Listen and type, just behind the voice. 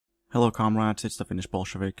Hello comrades, it's the Finnish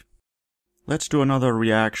Bolshevik. Let's do another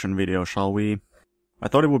reaction video, shall we? I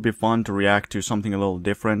thought it would be fun to react to something a little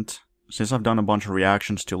different. Since I've done a bunch of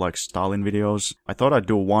reactions to like Stalin videos, I thought I'd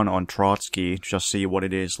do one on Trotsky, just see what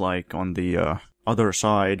it is like on the other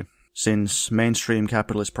side. Since mainstream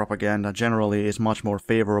capitalist propaganda generally is much more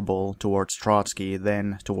favorable towards Trotsky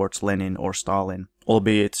than towards Lenin or Stalin.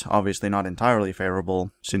 Albeit, obviously not entirely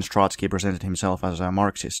favorable, since Trotsky presented himself as a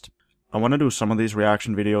Marxist. I want to do some of these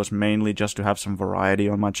reaction videos mainly just to have some variety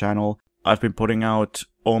on my channel. I've been putting out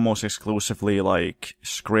almost exclusively like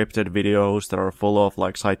scripted videos that are full of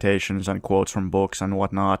like citations and quotes from books and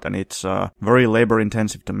whatnot, and it's very labor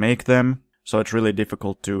intensive to make them. So it's really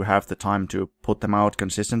difficult to have the time to put them out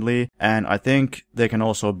consistently, and I think they can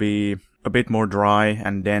also be a bit more dry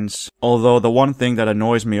and dense. Although the one thing that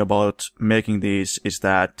annoys me about making these is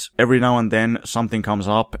that every now and then something comes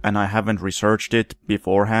up and I haven't researched it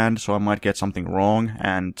beforehand, so I might get something wrong,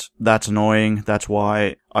 and that's annoying. That's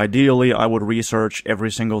why ideally I would research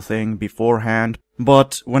every single thing beforehand.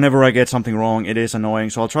 But whenever I get something wrong, it is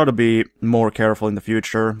annoying, so I'll try to be more careful in the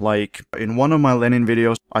future. Like, in one of my Lenin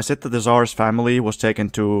videos, I said that the Tsar's family was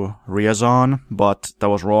taken to Ryazan, but that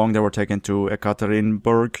was wrong. They were taken to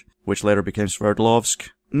Ekaterinburg, which later became Sverdlovsk.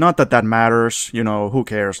 Not that that matters, you know, who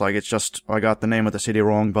cares? Like, it's just, I got the name of the city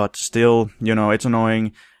wrong, but still, you know, it's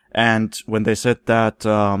annoying. And when they said that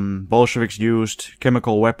Bolsheviks used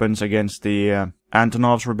chemical weapons against the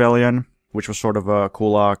Antonov's rebellion, which was sort of a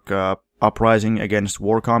Kulak uprising against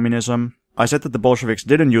war communism, I said that the Bolsheviks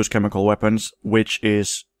didn't use chemical weapons, which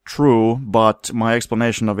is true, but my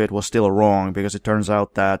explanation of it was still wrong, because it turns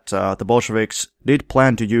out that the Bolsheviks did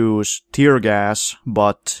plan to use tear gas,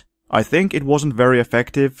 but I think it wasn't very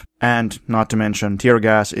effective, and not to mention, tear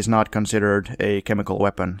gas is not considered a chemical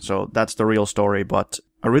weapon, so that's the real story. But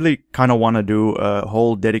I really kind of want to do a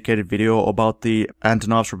whole dedicated video about the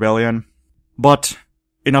Antonov's rebellion. But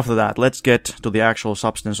enough of that, let's get to the actual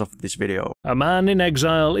substance of this video. A man in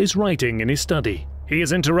exile is writing in his study. He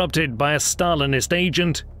is interrupted by a Stalinist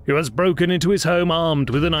agent who has broken into his home armed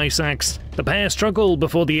with an ice axe. The pair struggle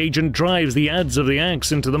before the agent drives the adze of the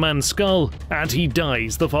axe into the man's skull, and he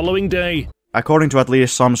dies the following day. According to at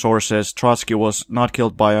least some sources, Trotsky was not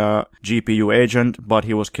killed by a GPU agent, but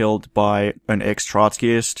he was killed by an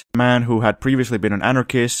ex-Trotskyist, a man who had previously been an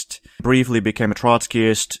anarchist, briefly became a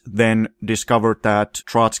Trotskyist, then discovered that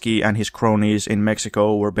Trotsky and his cronies in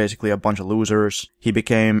Mexico were basically a bunch of losers. He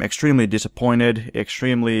became extremely disappointed,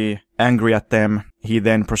 extremely angry at them. He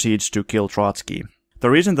then proceeds to kill Trotsky. The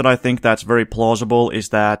reason that I think that's very plausible is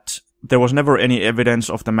that there was never any evidence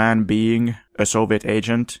of the man being a Soviet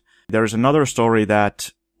agent. There is another story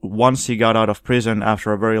that once he got out of prison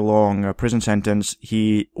after a very long prison sentence,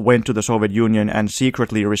 he went to the Soviet Union and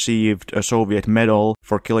secretly received a Soviet medal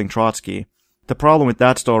for killing Trotsky. The problem with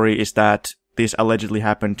that story is that this allegedly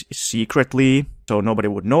happened secretly, so nobody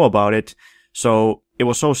would know about it. So it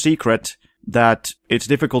was so secret that it's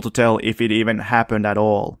difficult to tell if it even happened at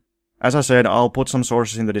all. As I said, I'll put some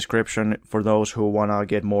sources in the description for those who wanna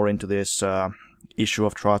get more into this issue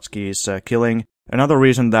of Trotsky's killing. Another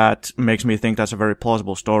reason that makes me think that's a very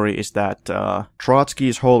plausible story is that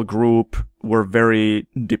Trotsky's whole group were very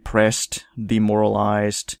depressed,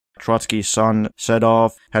 demoralized. Trotsky's son,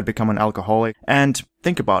 Sedov, had become an alcoholic. And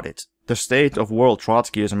think about it. The state of world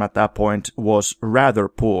Trotskyism at that point was rather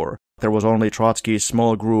poor. There was only Trotsky's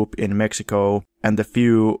small group in Mexico and the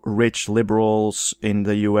few rich liberals in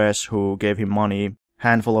the US who gave him money,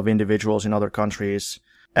 handful of individuals in other countries.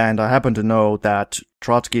 And I happen to know that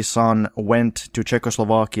Trotsky's son went to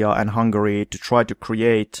Czechoslovakia and Hungary to try to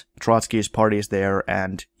create Trotsky's parties there,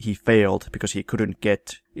 and he failed because he couldn't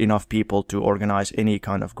get enough people to organize any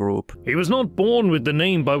kind of group. He was not born with the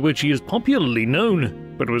name by which he is popularly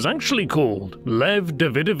known, but was actually called Lev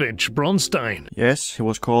Davidovich Bronstein. Yes, he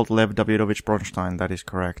was called Lev Davidovich Bronstein, that is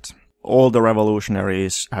correct. All the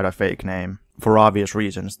revolutionaries had a fake name. For obvious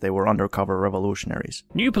reasons, they were undercover revolutionaries.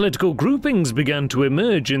 New political groupings began to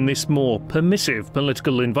emerge in this more permissive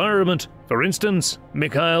political environment. For instance,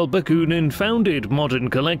 Mikhail Bakunin founded modern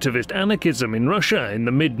collectivist anarchism in Russia in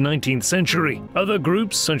the mid-19th century. Other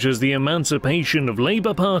groups, such as the Emancipation of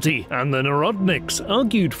Labour Party and the Narodniks,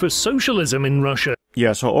 argued for socialism in Russia.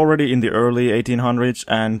 Yeah, so already in the early 1800s,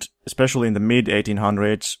 and especially in the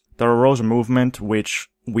mid-1800s, there arose a movement which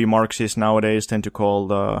we Marxists nowadays tend to call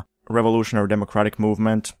the Revolutionary Democratic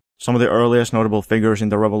Movement. Some of the earliest notable figures in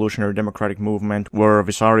the Revolutionary Democratic Movement were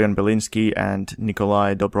Vissarion Belinsky and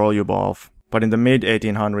Nikolai Dobrolyubov. But in the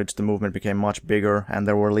mid-1800s, the movement became much bigger, and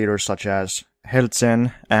there were leaders such as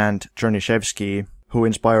Herzen and Chernyshevsky, who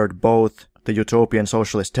inspired both the utopian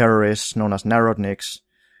socialist terrorists known as Narodniks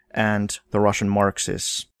and the Russian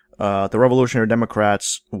Marxists. the Revolutionary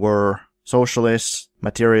Democrats were socialists,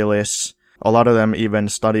 materialists. A lot of them even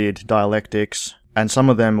studied dialectics, and some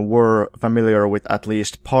of them were familiar with at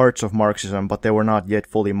least parts of Marxism, but they were not yet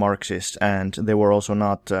fully Marxist, and they were also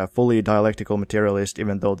not fully dialectical materialist,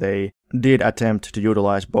 even though they did attempt to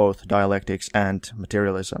utilize both dialectics and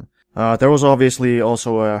materialism. There was obviously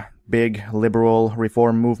also a big liberal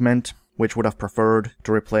reform movement, which would have preferred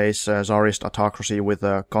to replace Tsarist autocracy with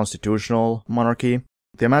a constitutional monarchy.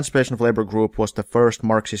 The Emancipation of Labor group was the first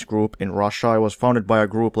Marxist group in Russia. It was founded by a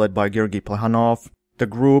group led by Georgy Plekhanov. The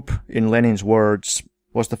group, in Lenin's words,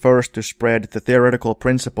 was the first to spread the theoretical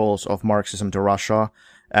principles of Marxism to Russia,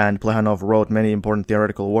 and Plekhanov wrote many important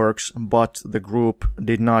theoretical works, but the group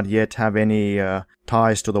did not yet have any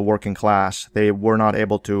ties to the working class. They were not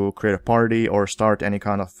able to create a party or start any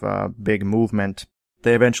kind of big movement.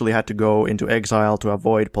 They eventually had to go into exile to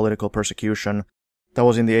avoid political persecution. That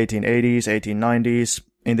was in the 1880s, 1890s.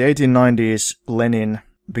 In the 1890s, Lenin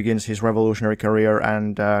begins his revolutionary career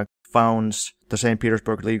and founds the St.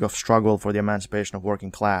 Petersburg League of Struggle for the Emancipation of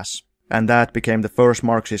Working Class. And that became the first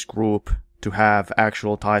Marxist group to have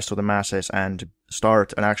actual ties to the masses and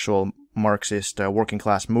start an actual Marxist working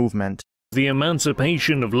class movement. The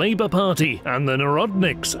Emancipation of Labour Party and the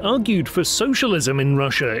Narodniks argued for socialism in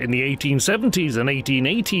Russia in the 1870s and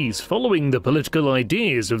 1880s, following the political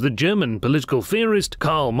ideas of the German political theorist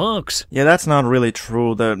Karl Marx. Yeah, that's not really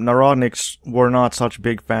true. The Narodniks were not such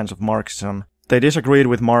big fans of Marxism. They disagreed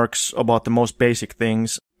with Marx about the most basic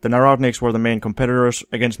things. The Narodniks were the main competitors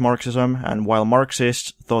against Marxism, and while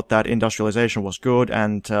Marxists thought that industrialization was good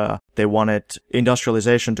and they wanted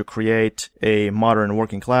industrialization to create a modern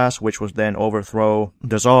working class, which would then overthrow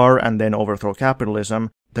the Tsar and then overthrow capitalism,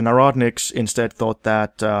 the Narodniks instead thought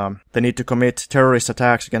that they need to commit terrorist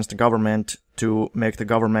attacks against the government to make the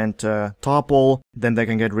government topple, then they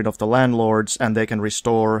can get rid of the landlords and they can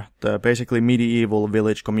restore the basically medieval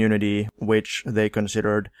village community, which they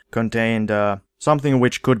considered contained something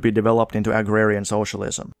which could be developed into agrarian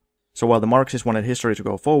socialism. So while the Marxists wanted history to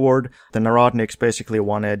go forward, the Narodniks basically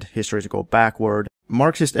wanted history to go backward.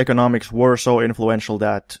 Marxist economics were so influential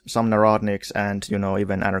that some Narodniks and,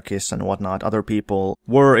 even anarchists and whatnot, other people,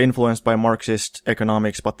 were influenced by Marxist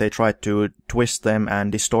economics, but they tried to twist them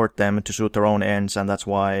and distort them to suit their own ends, and that's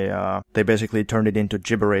why they basically turned it into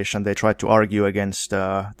gibberish, and they tried to argue against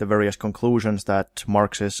the various conclusions that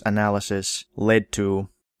Marxist analysis led to.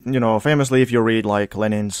 Famously, if you read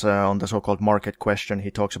Lenin's on the so-called market question, he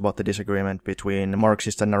talks about the disagreement between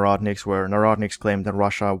Marxists and Narodniks, where Narodniks claim that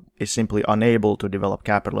Russia is simply unable to develop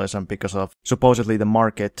capitalism because of supposedly the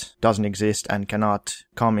market doesn't exist and cannot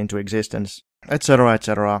come into existence, etc.,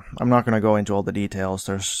 etc. I'm not going to go into all the details,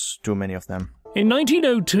 there's too many of them. In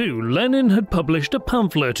 1902, Lenin had published a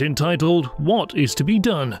pamphlet entitled What is to be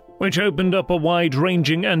Done, which opened up a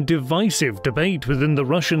wide-ranging and divisive debate within the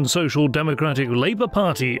Russian Social Democratic Labour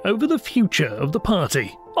Party over the future of the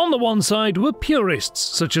party. On the one side were purists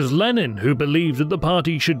such as Lenin, who believed that the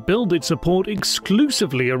party should build its support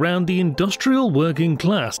exclusively around the industrial working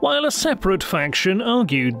class, while a separate faction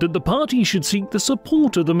argued that the party should seek the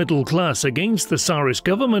support of the middle class against the Tsarist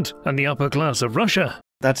government and the upper class of Russia.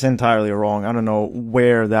 That's entirely wrong. I don't know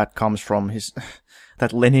where that comes from,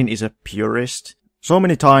 that Lenin is a purist. So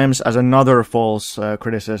many times, as another false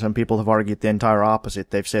criticism, people have argued the entire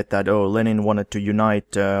opposite. They've said that, Lenin wanted to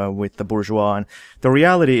unite with the bourgeois. And the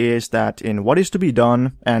reality is that in What is to be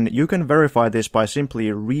Done, and you can verify this by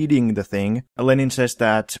simply reading the thing, Lenin says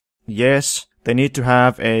that, yes, they need to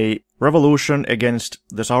have a revolution against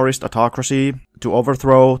the Tsarist autocracy to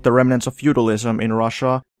overthrow the remnants of feudalism in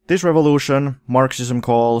Russia. This revolution, Marxism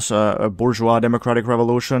calls a bourgeois democratic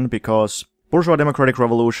revolution because bourgeois democratic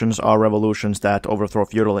revolutions are revolutions that overthrow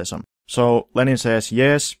feudalism. So Lenin says,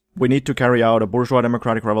 yes, we need to carry out a bourgeois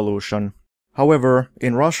democratic revolution. However,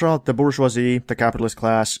 in Russia, the bourgeoisie, the capitalist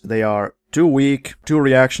class, they are too weak, too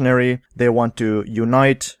reactionary. They want to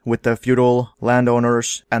unite with the feudal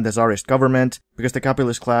landowners and the Tsarist government because the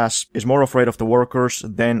capitalist class is more afraid of the workers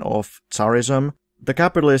than of Tsarism. The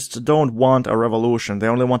capitalists don't want a revolution, they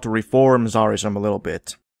only want to reform Tsarism a little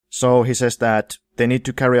bit. So he says that they need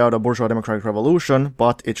to carry out a bourgeois democratic revolution,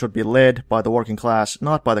 but it should be led by the working class,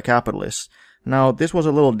 not by the capitalists. Now, this was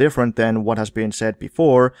a little different than what has been said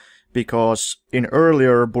before, because in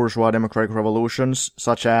earlier bourgeois democratic revolutions,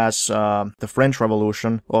 such as the French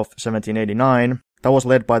Revolution of 1789, that was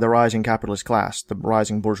led by the rising capitalist class, the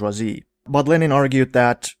rising bourgeoisie. But Lenin argued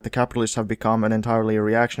that the capitalists have become an entirely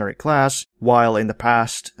reactionary class, while in the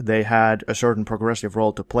past they had a certain progressive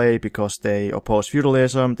role to play because they opposed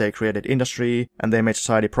feudalism, they created industry, and they made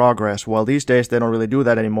society progress, while these days they don't really do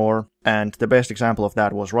that anymore, and the best example of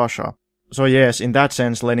that was Russia. So yes, in that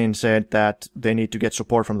sense, Lenin said that they need to get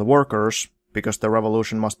support from the workers, because the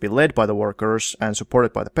revolution must be led by the workers and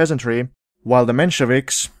supported by the peasantry, while the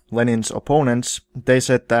Mensheviks, Lenin's opponents, they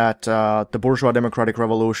said that the bourgeois democratic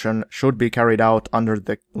revolution should be carried out under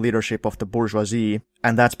the leadership of the bourgeoisie,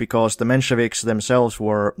 and that's because the Mensheviks themselves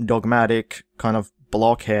were dogmatic, kind of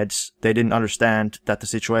blockheads. They didn't understand that the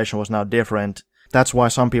situation was now different. That's why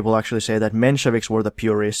some people actually say that Mensheviks were the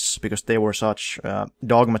purists, because they were such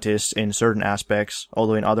dogmatists in certain aspects,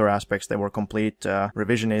 although in other aspects they were complete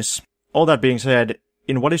revisionists. All that being said,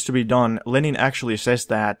 in What is to be Done, Lenin actually says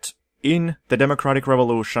that in the democratic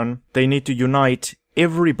revolution, they need to unite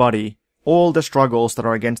everybody, all the struggles that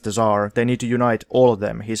are against the Tsar, they need to unite all of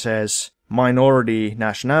them. He says, minority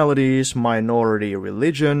nationalities, minority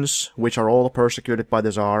religions, which are all persecuted by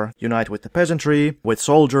the Tsar, unite with the peasantry, with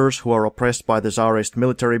soldiers who are oppressed by the Tsarist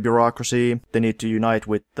military bureaucracy, they need to unite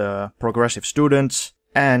with the progressive students,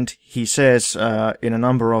 and he says in a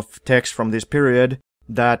number of texts from this period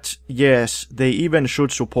that, yes, they even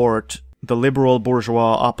should support the liberal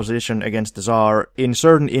bourgeois opposition against the Tsar in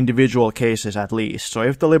certain individual cases at least. So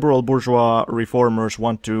if the liberal bourgeois reformers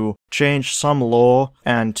want to change some law,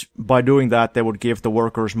 and by doing that they would give the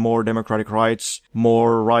workers more democratic rights,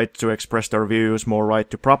 more right to express their views, more right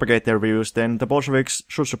to propagate their views, then the Bolsheviks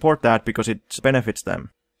should support that because it benefits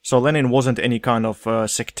them. So Lenin wasn't any kind of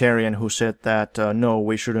sectarian who said that, no,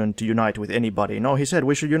 we shouldn't unite with anybody. No, he said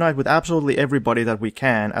we should unite with absolutely everybody that we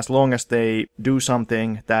can, as long as they do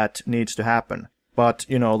something that needs to happen. But,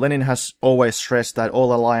 you know, Lenin has always stressed that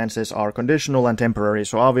all alliances are conditional and temporary,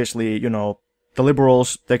 so obviously, you know, the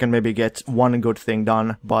liberals, they can maybe get one good thing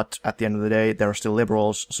done, but at the end of the day, they're still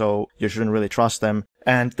liberals, so you shouldn't really trust them,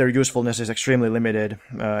 and their usefulness is extremely limited,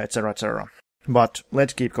 etc., etc. But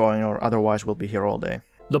let's keep going, or otherwise we'll be here all day.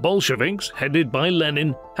 The Bolsheviks, headed by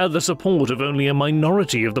Lenin, had the support of only a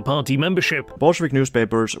minority of the party membership. Bolshevik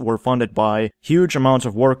newspapers were funded by huge amounts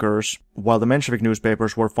of workers, while the Menshevik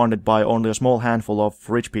newspapers were funded by only a small handful of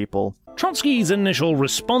rich people. Trotsky's initial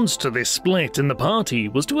response to this split in the party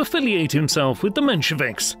was to affiliate himself with the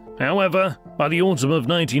Mensheviks. However, by the autumn of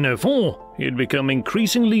 1904, he had become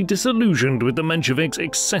increasingly disillusioned with the Mensheviks'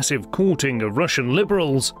 excessive courting of Russian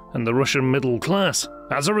liberals and the Russian middle class.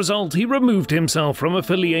 As a result, he removed himself from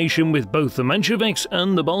affiliation with both the Mensheviks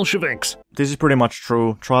and the Bolsheviks. This is pretty much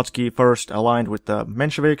true. Trotsky first aligned with the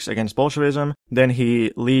Mensheviks against Bolshevism, then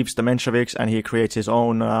he leaves the Mensheviks and he creates his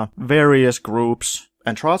own various groups.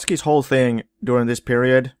 And Trotsky's whole thing during this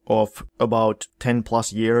period of about 10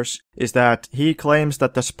 plus years is that he claims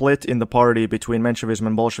that the split in the party between Menshevism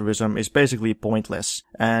and Bolshevism is basically pointless,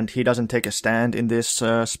 and he doesn't take a stand in this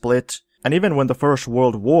split. And even when the First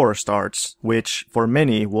World War starts, which for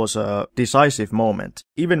many was a decisive moment,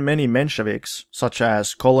 even many Mensheviks, such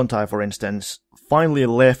as Kollontai for instance, finally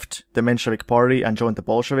left the Menshevik party and joined the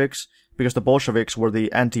Bolsheviks, because the Bolsheviks were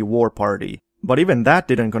the anti-war party. But even that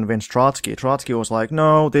didn't convince Trotsky. Trotsky was like,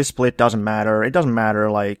 no, this split doesn't matter. It doesn't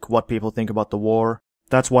matter, like, what people think about the war.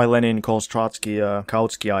 That's why Lenin calls Trotsky a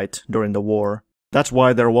Kautskyite during the war. That's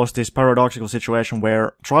why there was this paradoxical situation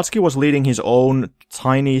where Trotsky was leading his own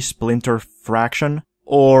tiny splinter fraction,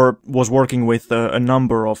 or was working with a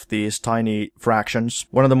number of these tiny fractions.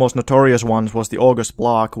 One of the most notorious ones was the August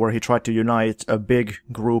Bloc, where he tried to unite a big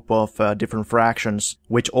group of different fractions,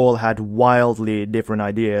 which all had wildly different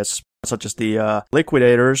ideas, such as the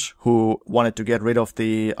liquidators, who wanted to get rid of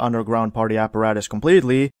the underground party apparatus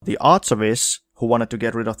completely, the Otsovists, who wanted to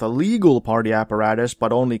get rid of the legal party apparatus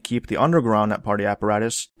but only keep the underground party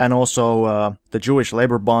apparatus, and also the Jewish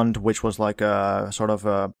Labor Bund, which was like a sort of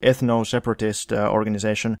ethno-separatist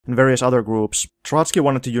organization, and various other groups. Trotsky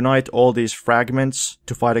wanted to unite all these fragments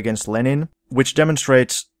to fight against Lenin, which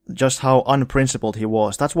demonstrates just how unprincipled he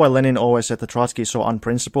was. That's why Lenin always said that Trotsky is so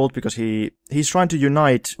unprincipled, because he's trying to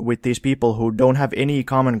unite with these people who don't have any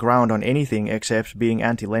common ground on anything except being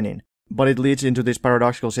anti-Lenin. But it leads into this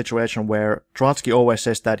paradoxical situation where Trotsky always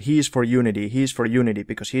says that he's for unity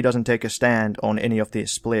because he doesn't take a stand on any of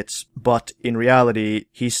these splits. But in reality,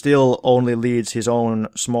 he still only leads his own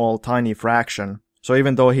small tiny fraction. So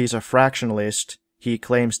even though he's a fractionalist, he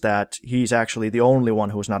claims that he's actually the only one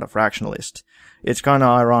who's not a fractionalist. It's kinda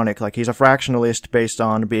ironic, like he's a fractionalist based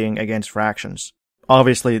on being against fractions.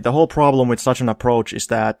 Obviously, the whole problem with such an approach is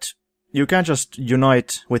that you can't just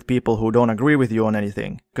unite with people who don't agree with you on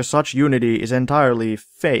anything, because such unity is entirely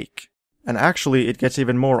fake. And actually, it gets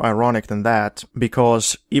even more ironic than that,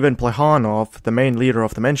 because even Plekhanov, the main leader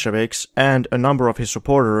of the Mensheviks, and a number of his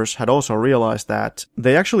supporters had also realized that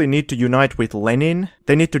they actually need to unite with Lenin,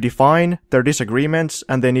 they need to define their disagreements,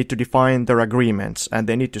 and they need to define their agreements, and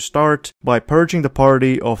they need to start by purging the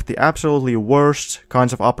party of the absolutely worst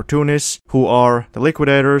kinds of opportunists, who are the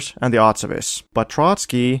liquidators and the Otsevists. But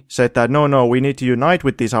Trotsky said that no, we need to unite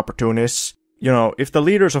with these opportunists. You know, if the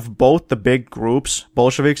leaders of both the big groups,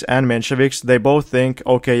 Bolsheviks and Mensheviks, they both think,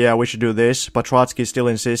 okay, yeah, we should do this, but Trotsky still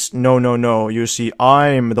insists, no, you see,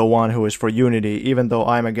 I'm the one who is for unity, even though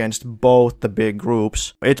I'm against both the big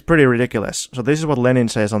groups. It's pretty ridiculous. So this is what Lenin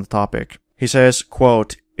says on the topic. He says,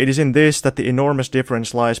 quote, "It is in this that the enormous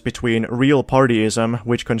difference lies between real partyism,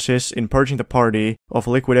 which consists in purging the party of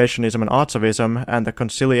liquidationism and Otsevism, and the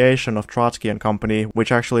conciliation of Trotsky and company,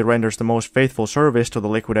 which actually renders the most faithful service to the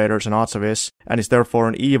liquidators and Otsevists, and is therefore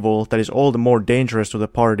an evil that is all the more dangerous to the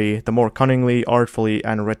party, the more cunningly, artfully,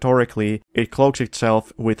 and rhetorically it cloaks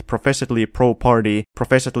itself with professedly pro-party,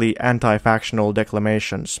 professedly anti-factional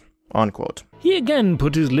declamations." Unquote. He again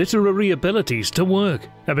put his literary abilities to work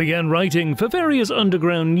and began writing for various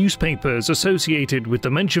underground newspapers associated with the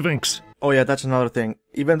Mensheviks. Oh yeah, that's another thing.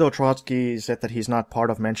 Even though Trotsky said that he's not part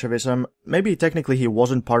of Menshevism, maybe technically he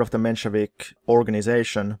wasn't part of the Menshevik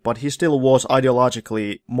organization, but he still was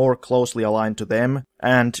ideologically more closely aligned to them,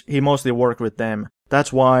 and he mostly worked with them.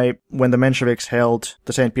 That's why when the Mensheviks held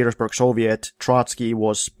the St. Petersburg Soviet, Trotsky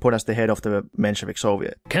was put as the head of the Menshevik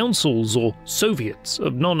Soviet. Councils or soviets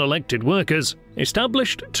of non-elected workers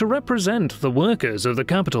established to represent the workers of the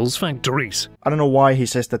capital's factories. I don't know why he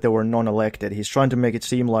says that they were non-elected. He's trying to make it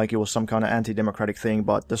seem like it was some kind of anti-democratic thing,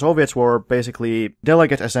 but the Soviets were basically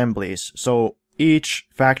delegate assemblies. So each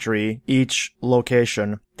factory, each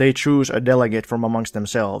location, they choose a delegate from amongst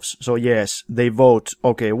themselves. So yes, they vote,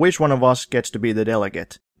 okay, which one of us gets to be the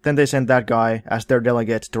delegate? Then they send that guy as their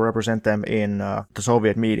delegate to represent them in the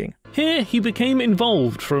Soviet meeting. Here he became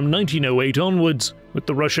involved from 1908 onwards with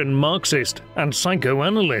the Russian Marxist and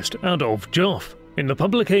psychoanalyst Adolf Joff in the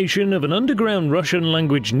publication of an underground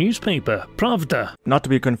Russian-language newspaper, Pravda. Not to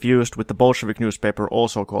be confused with the Bolshevik newspaper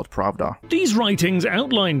also called Pravda. These writings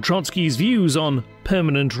outline Trotsky's views on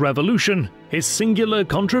permanent revolution, his singular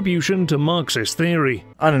contribution to Marxist theory.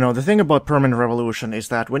 I don't know, the thing about permanent revolution is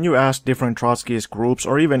that when you ask different Trotskyist groups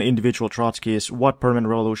or even individual Trotskyists what permanent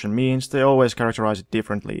revolution means, they always characterize it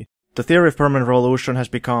differently. The theory of permanent revolution has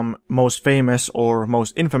become most famous or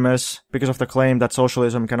most infamous because of the claim that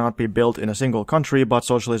socialism cannot be built in a single country, but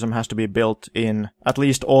socialism has to be built in at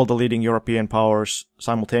least all the leading European powers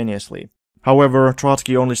simultaneously. However,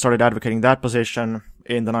 Trotsky only started advocating that position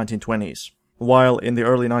in the 1920s. While in the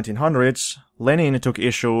early 1900s, Lenin took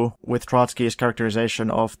issue with Trotsky's characterization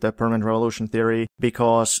of the permanent revolution theory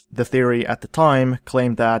because the theory at the time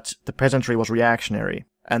claimed that the peasantry was reactionary,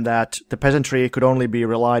 and that the peasantry could only be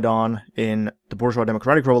relied on in the bourgeois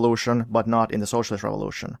democratic revolution, but not in the socialist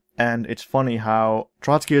revolution. And it's funny how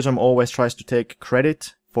Trotskyism always tries to take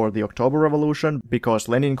credit for the October Revolution, because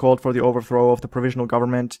Lenin called for the overthrow of the provisional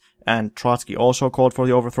government, and Trotsky also called for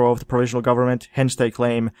the overthrow of the provisional government. Hence they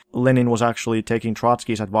claim Lenin was actually taking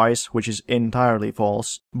Trotsky's advice, which is entirely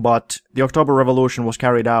false. But the October Revolution was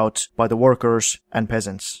carried out by the workers and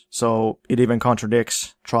peasants, so it even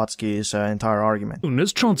contradicts Trotsky's entire argument.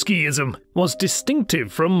 As Trotskyism was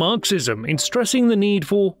distinctive from Marxism in stressing the need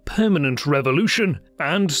for permanent revolution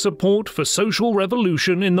and support for social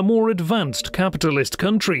revolution in the more advanced capitalist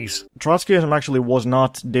countries. Trotskyism actually was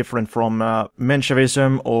not different from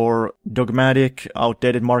Menshevism or dogmatic,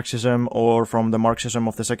 outdated Marxism or from the Marxism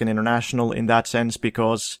of the Second International in that sense,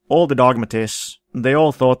 because all the dogmatists, they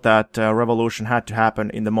all thought that revolution had to happen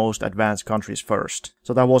in the most advanced countries first.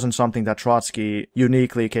 So that wasn't something that Trotsky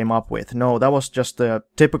uniquely came up with. No, that was just the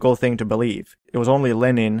typical thing to believe. It was only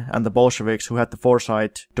Lenin and the Bolsheviks who had the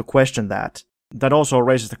foresight to question that. That also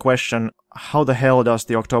raises the question, how the hell does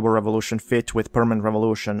the October Revolution fit with permanent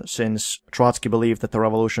revolution, since Trotsky believed that the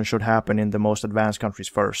revolution should happen in the most advanced countries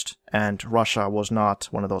first, and Russia was not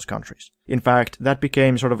one of those countries. In fact, that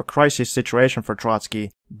became sort of a crisis situation for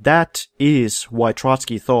Trotsky. That is why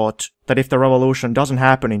Trotsky thought that if the revolution doesn't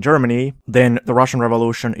happen in Germany, then the Russian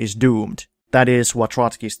Revolution is doomed. That is what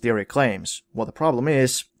Trotsky's theory claims. Well, the problem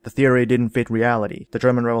is, the theory didn't fit reality. The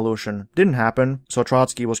German Revolution didn't happen, so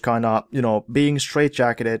Trotsky was kinda, being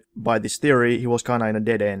straitjacketed by this theory. He was kinda in a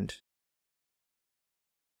dead end.